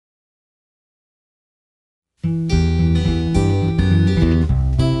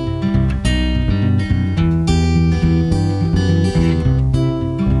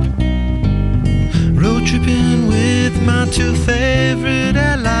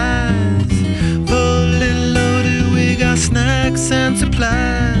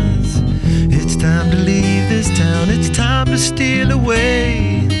leave this town, it's time to steal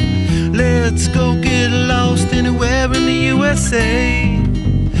away. Let's go get lost anywhere in the USA.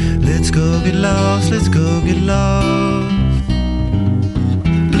 Let's go get lost, let's go get lost.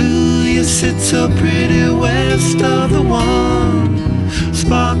 Blue, you sit so pretty west of the one.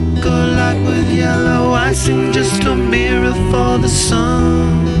 Sparkle like with yellow icing, just a mirror for the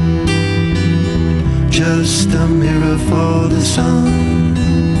sun. Just a mirror for the sun.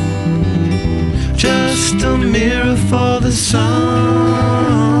 Just a mirror for the sun.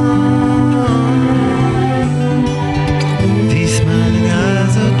 These smiling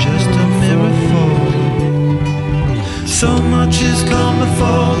eyes are just a mirror for. So much has come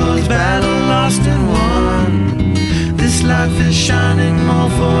before, those battles lost and won. This life is shining more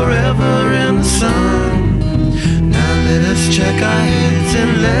forever in the sun. Now let us check our heads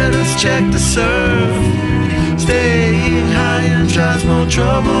and let us check the surf. Staying high and tries more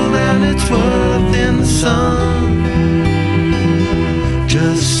trouble than it's worth in the sun.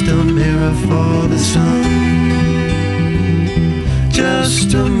 Just a mirror for the sun.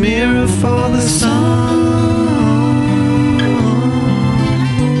 Just a mirror for the sun.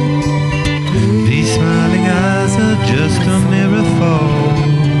 These smiling eyes are just a mirror for.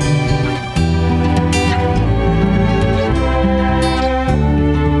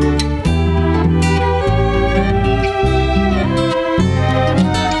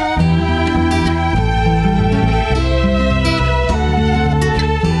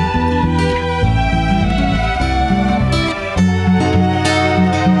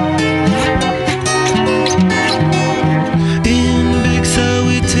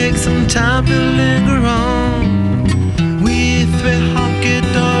 Time to linger on. We three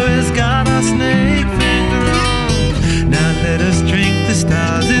honky-dories got our snake finger on. Now let us drink the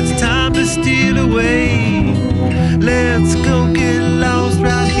stars, it's time to steal away. Let's go get lost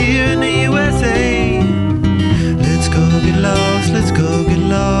right here in the USA. Let's go get lost, let's go get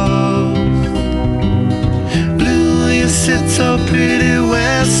lost. Blue, you sit so pretty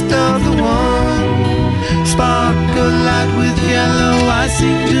west of the one. Sparkle light with yellow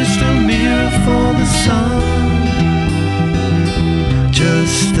icing, just a mirror for the sun.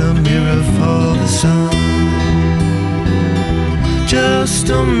 Just a mirror for the sun. Just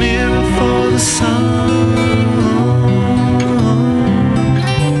a mirror for the sun.